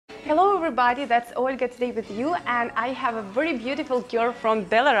Hello everybody, that's Olga today with you, and I have a very beautiful girl from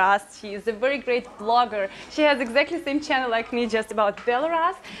Belarus. She is a very great blogger. She has exactly the same channel like me, just about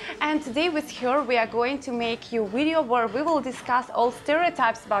Belarus. And today with her we are going to make you a video where we will discuss all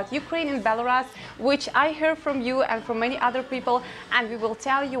stereotypes about Ukraine and Belarus, which I heard from you and from many other people, and we will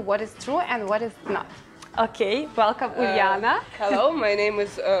tell you what is true and what is not. Okay, welcome Uliana. Hello, my name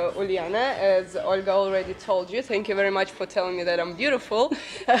is Uliana, as Olga already told you. Thank you very much for telling me that I'm beautiful.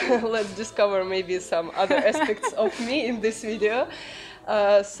 Let's discover maybe some other aspects of me in this video.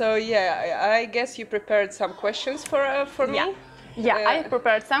 So yeah, I guess you prepared some questions for me? Yeah, I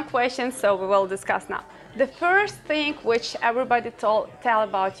prepared some questions, so we will discuss now. The first thing which everybody tell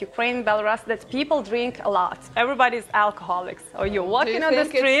about Ukraine and Belarus, that people drink a lot. Everybody is alcoholics. Or you're walking on the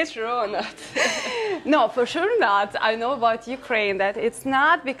street. Do you think it's true or not? No, for sure not. I know about Ukraine that it's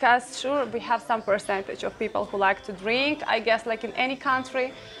not, because sure we have some percentage of people who like to drink, I guess, like in any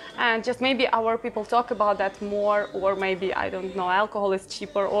country. And just maybe our people talk about that more, or maybe, I don't know, alcohol is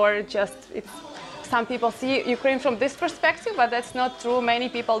cheaper, or just it's... Some people see Ukraine from this perspective, but that's not true. Many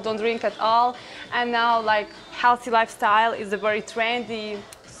people don't drink at all. And now, like, healthy lifestyle is a very trendy,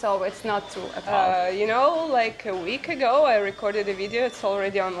 so it's not true at all. You know, like a week ago, I recorded a video. It's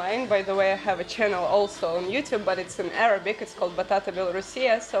already online. By the way, I have a channel also on YouTube, but it's in Arabic. It's called Bطاطا,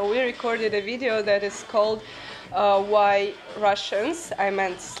 Belarusian. So we recorded a video that is called Why Russians, I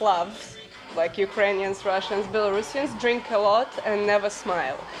meant Slavs, like Ukrainians, Russians, Belarusians, drink a lot and never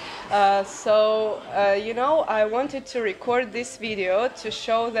smile. You know, I wanted to record this video to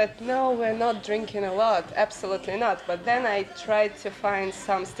show that no, we're not drinking a lot, absolutely not. But then I tried to find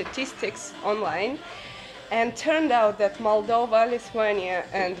some statistics online, and turned out that Moldova, Lithuania,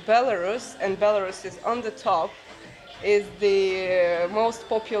 and Belarus is on the top, is the most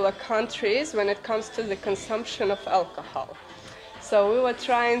popular countries when it comes to the consumption of alcohol. So we were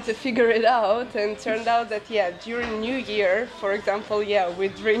trying to figure it out, and turned out that, yeah, during New Year, for example, yeah, we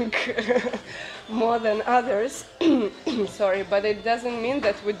drink more than others, sorry, but it doesn't mean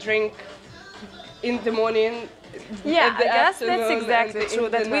that we drink in the morning. Yeah, I guess that's exactly true,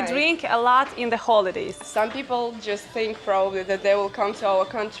 that we drink a lot in the holidays. Some people just think probably that they will come to our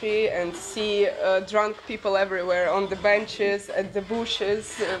country and see drunk people everywhere on the benches, at the bushes.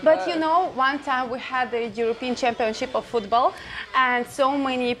 But you know, one time we had the European Championship of football, and so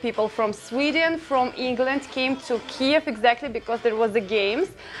many people from Sweden, from England came to Kiev exactly because there was the games,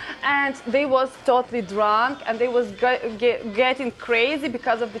 and they was totally drunk, and they was getting crazy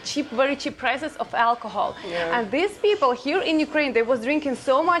because of the very cheap prices of alcohol. Yeah. And these people here in Ukraine, they was drinking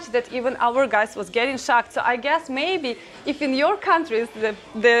so much that even our guys was getting shocked. So I guess maybe if in your countries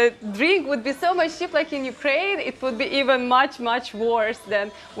the drink would be so much cheap like in Ukraine, it would be even much worse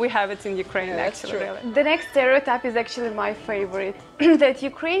than we have it in Ukraine. Yeah, actually. that's true. The next stereotype is actually my favorite, that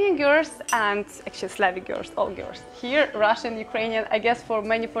Ukrainian girls and actually Slavic girls, all girls here, Russian, Ukrainian, I guess for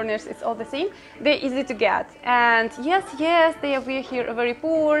many foreigners it's all the same, they're easy to get. And yes, we're here very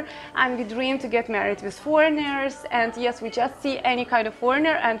poor, and we dream to get married with foreigners. And yes, we just see any kind of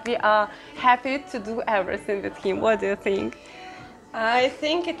foreigner and we are happy to do everything with him. What do you think? I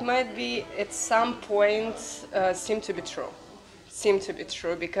think it might be at some point seem to be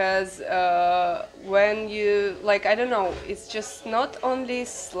true, because when you, like, I don't know, it's just not only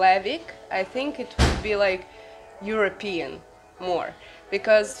Slavic, I think it would be like European more.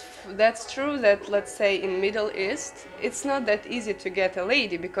 Because that's true that, let's say, in Middle East, it's not that easy to get a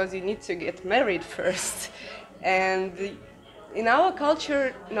lady, because you need to get married first. And in our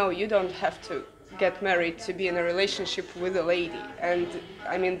culture, no, you don't have to get married to be in a relationship with a lady. And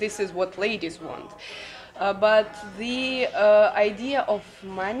I mean, this is what ladies want. But the idea of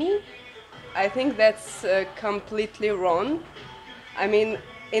money, I think that's completely wrong. I mean,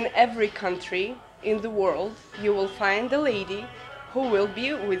 in every country in the world, you will find a lady who will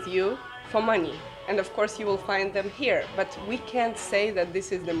be with you for money. And of course, you will find them here. But we can't say that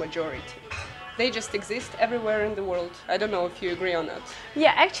this is the majority. They just exist everywhere in the world. I don't know if you agree on that.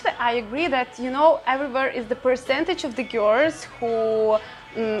 Yeah, actually, I agree that, you know, everywhere is the percentage of the girls who,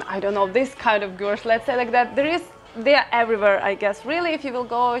 I don't know, this kind of girls, let's say like that, they are everywhere, I guess. Really, if you will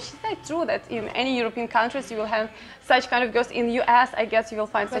go, it's not true that in any European countries you will have such kind of girls. In the US, I guess you will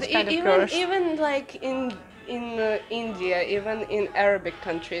find such kind of girls. Even like in India, even in Arabic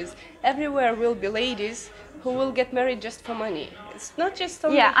countries, everywhere will be ladies who will get married just for money. It's not just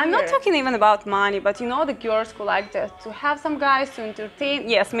only Yeah, I'm not here. talking even about money, but you know the girls who like to have some guys to entertain.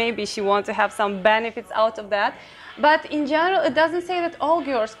 Yes, maybe she wants to have some benefits out of that. But in general, it doesn't say that all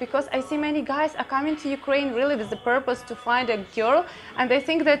girls, because I see many guys are coming to Ukraine really with the purpose to find a girl, and they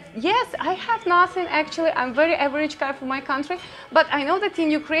think that, yes, I have nothing, actually, I'm very average guy for my country, but I know that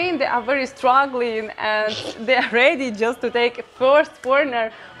in Ukraine they are very struggling and they are ready just to take a first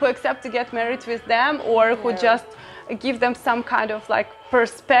foreigner who accept to get married with them, or who just give them some kind of like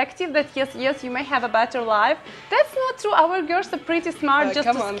perspective that yes, you may have a better life. That's not true. Our girls are pretty smart just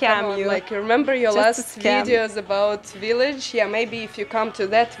to scam you. Like, remember your last videos about village? Yeah, maybe if you come to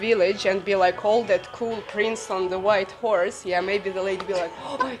that village and be like all that cool prince on the white horse, yeah, maybe the lady be like,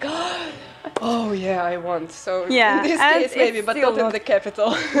 oh my god, oh yeah, I want. So yeah, in this case maybe, but not in the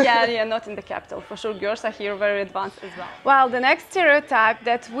capital. yeah, not in the capital. For sure, girls are here very advanced as well. Well, the next stereotype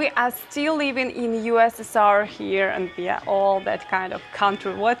that we are still living in USSR here, and yeah, all that kind of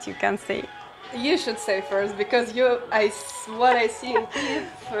country, what you can say? You should say first, because what I see in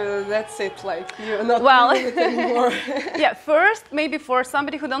Kyiv, that's it, like, you're not doing it anymore. Yeah, first, maybe for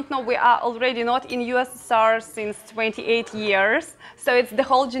somebody who don't know, we are already not in USSR since 28 years, so it's the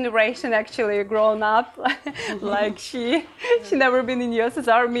whole generation actually grown up, like she never been in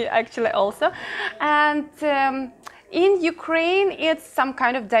USSR, me actually also, and in Ukraine, it's some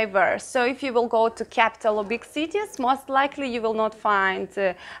kind of diverse. So if you will go to capital or big cities, most likely you will not find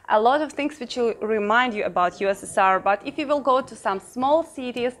a lot of things which will remind you about USSR. But if you will go to some small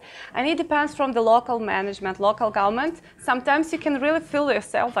cities, and it depends from the local management, local government, sometimes you can really feel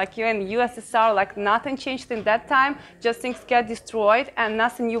yourself like you're in USSR, like nothing changed in that time, just things get destroyed and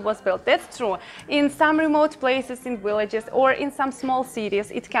nothing new was built. That's true. In some remote places, in villages, or in some small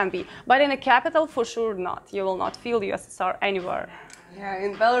cities, it can be. But in a capital, for sure not. You will not feel USSR anywhere. Yeah,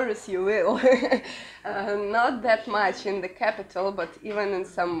 in Belarus you will. Not that much in the capital, but even in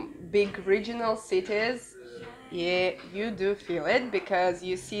some big regional cities, yeah, you do feel it, because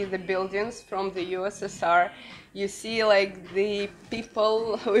you see the buildings from the USSR. You see like the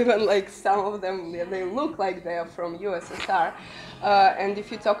people, even like some of them, they look like they are from USSR. And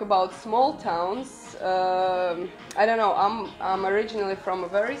if you talk about small towns, I don't know, I'm originally from a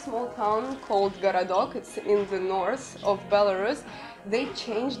very small town called Gorodok. It's in the north of Belarus. They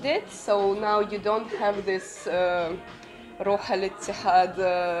changed it, so now you don't have this روح الاتحاد,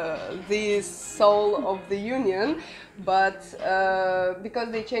 the soul of the union, but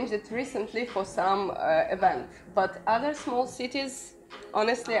because they changed it recently for some event. But other small cities,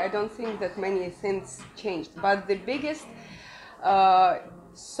 honestly, I don't think that many things changed. But the biggest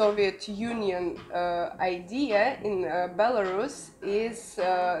Soviet Union idea in Belarus is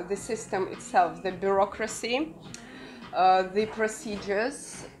the system itself, the bureaucracy, the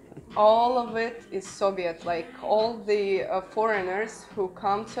procedures. All of it is Soviet. Like all the foreigners who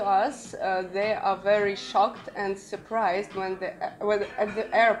come to us, they are very shocked and surprised when at the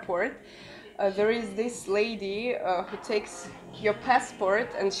airport there is this lady who takes your passport,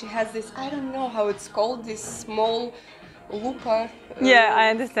 and she has this, I don't know how it's called, this small lupa. Yeah, I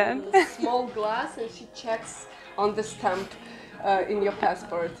understand. Small glass, and she checks on the stamp in your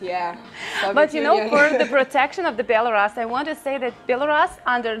passport, yeah. But you know, for the protection of the Belarus, I want to say that Belarus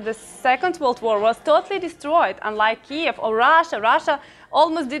under the Second World War was totally destroyed, unlike Kiev or Russia. Russia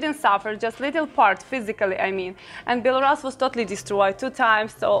almost didn't suffer, just little part physically, I mean. And Belarus was totally destroyed 2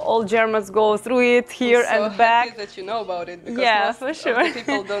 times, so all Germans go through it here and back. I'm so happy that you know about it, because yeah, most for sure. of the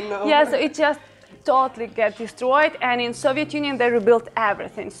people don't know. Yeah, so it just totally get destroyed, and in Soviet Union they rebuilt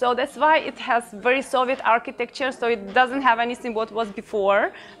everything. So that's why it has very Soviet architecture, so it doesn't have anything what was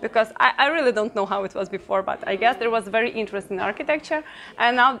before, because I really don't know how it was before, but I guess there was very interesting architecture.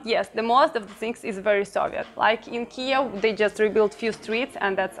 And now, yes, the most of the things is very Soviet. Like in Kiev, they just rebuilt few streets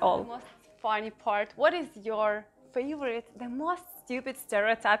and that's all. The most funny part, what is your favorite, the most stupid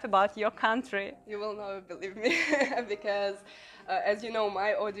stereotype about your country? You will never believe me, because as you know,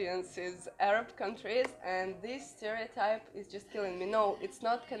 my audience is Arab countries, and this stereotype is just killing me. No, it's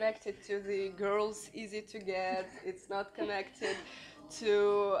not connected to the girls easy to get. It's not connected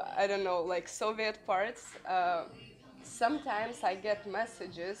to, I don't know, like Soviet parts. Sometimes I get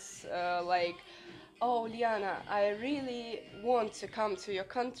messages like, oh, Liana, I really want to come to your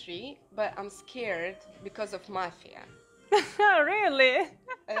country, but I'm scared because of mafia. Really?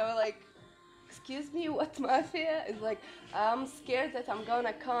 And I'm like, excuse me, what mafia? It's like, I'm scared that I'm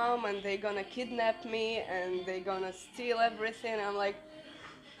gonna come and they're gonna kidnap me and they're gonna steal everything. I'm like,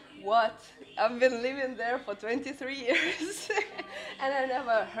 what? I've been living there for 23 years and I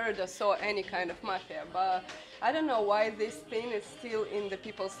never heard or saw any kind of mafia. But I don't know why this thing is still in the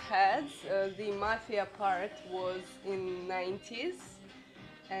people's heads. The mafia part was in 90s,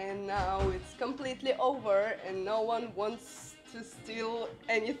 and now it's completely over, and no one wants to steal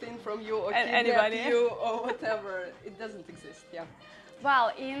anything from you or kidnap you or whatever. It doesn't exist, yeah.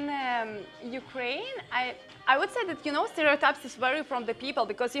 Well, in Ukraine, I would say that, you know, stereotypes is vary from the people,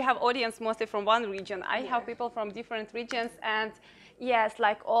 because you have audience mostly from one region. I have people from different regions, and yes,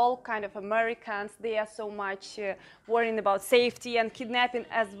 like all kind of Americans, they are so much worrying about safety and kidnapping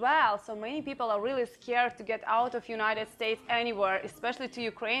as well. So many people are really scared to get out of United States anywhere, especially to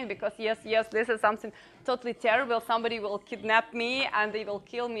Ukraine, because yes, this is something totally terrible. Somebody will kidnap me and they will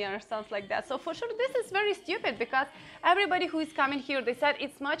kill me or something like that. So for sure, this is very stupid, because everybody who is coming here, they said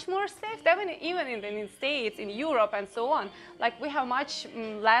it's much more safe, even in the States, in Europe and so on. Like we have much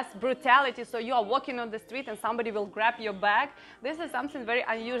less brutality. So you are walking on the street and somebody will grab your bag. This is something very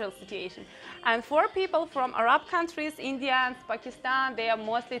unusual situation. And for people from Arab countries, India and Pakistan, they are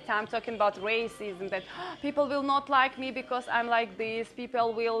mostly time talking about racism, that people will not like me because I'm like this,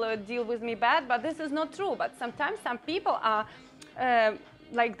 people will deal with me bad, but this is not true. But sometimes some people are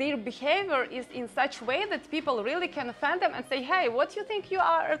like their behavior is in such way that people really can offend them and say, hey, what you think you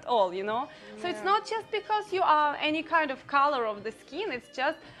are at all, you know? Yeah. So it's not just because you are any kind of color of the skin, it's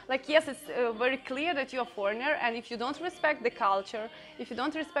just like, yes, it's very clear that you're a foreigner, and if you don't respect the culture, if you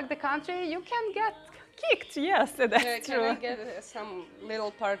don't respect the country, you can get kicked. Yes, that's true. Can I get some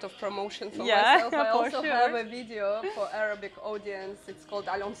little part of promotion for myself? I also have a video for Arabic audience. It's called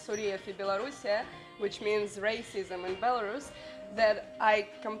العنصرية في بيلاروسية, which means racism in Belarus, that I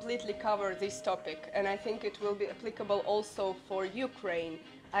completely cover this topic, and I think it will be applicable also for Ukraine.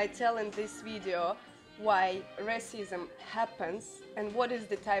 I tell in this video why racism happens and what is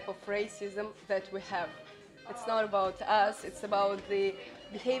the type of racism that we have. It's not about us, it's about the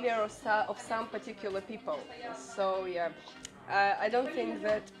behavior of some particular people. So yeah, I don't think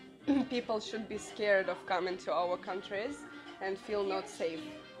that people should be scared of coming to our countries and feel not safe.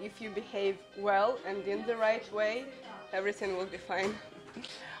 If you behave well and in the right way, everything will be fine.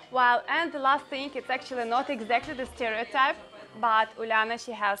 Well, and the last thing, it's actually not exactly the stereotype, but Uliana,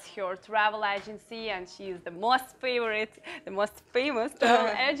 she has her travel agency, and she is the most famous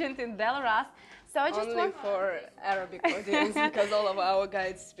travel agent in Belarus. So I just Only for Arabic audience, because all of our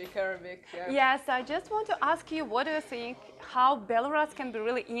guides speak Arabic. Yeah. Yes, I just want to ask you, what do you think, how Belarus can be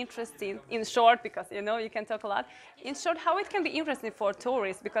really interesting, in short, because you know you can talk a lot, in short, how it can be interesting for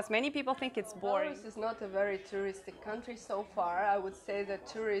tourists, because many people think it's boring. Belarus is not a very touristic country so far. I would say that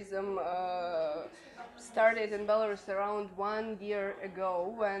tourism started in Belarus around 1 year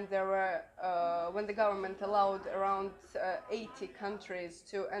ago, when there were when the government allowed around 80 countries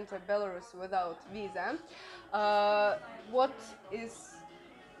to enter Belarus without visa. What is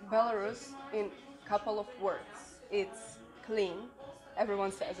Belarus in a couple of words? It's clean.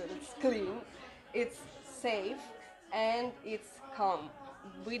 Everyone says it. It's clean. It's safe, and it's calm.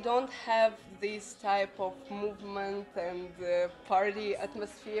 We don't have this type of movement and party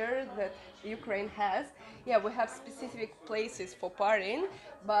atmosphere that Ukraine has. Yeah, we have specific places for partying,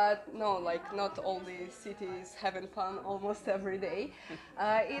 but no, like not all the cities having fun almost every day.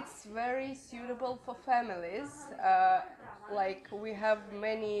 It's very suitable for families. Like we have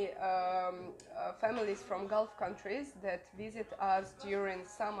many families from Gulf countries that visit us during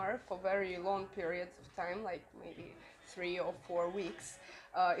summer for very long periods of time, like maybe 3 or 4 weeks,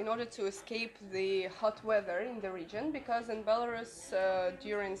 in order to escape the hot weather in the region, because in Belarus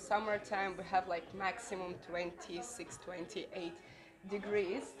during summertime we have like maximum 26, 28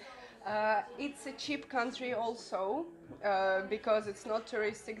 degrees. It's a cheap country also, because it's not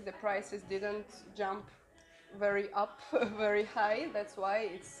touristic, the prices didn't jump very up, very high. That's why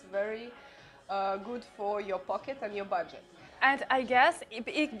it's very good for your pocket and your budget. And I guess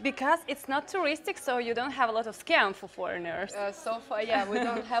because it's not touristic, so you don't have a lot of scam for foreigners. So far, yeah, we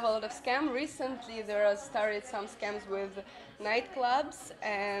don't have a lot of scam. Recently, there are started some scams with nightclubs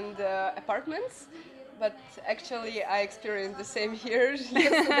and apartments. But actually, I experienced the same here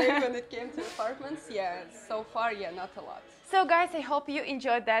yesterday when it came to apartments. Yeah, so far, yeah, not a lot. So guys, I hope you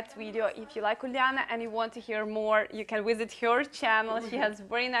enjoyed that video. If you like Uliana and you want to hear more, you can visit her channel. She has a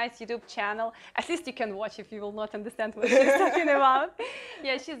very nice YouTube channel. At least you can watch if you will not understand what she's talking about.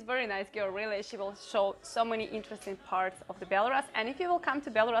 Yeah, she's a very nice girl, really. She will show so many interesting parts of the Belarus. And if you will come to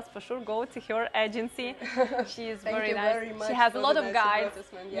Belarus, for sure, go to her agency. She is very nice. Very much she has a lot of nice guides.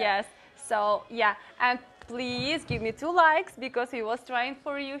 Yeah. Yes. So yeah, and please give me 2 likes, because we was trying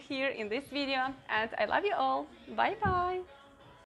for you here in this video. And I love you all. Bye bye.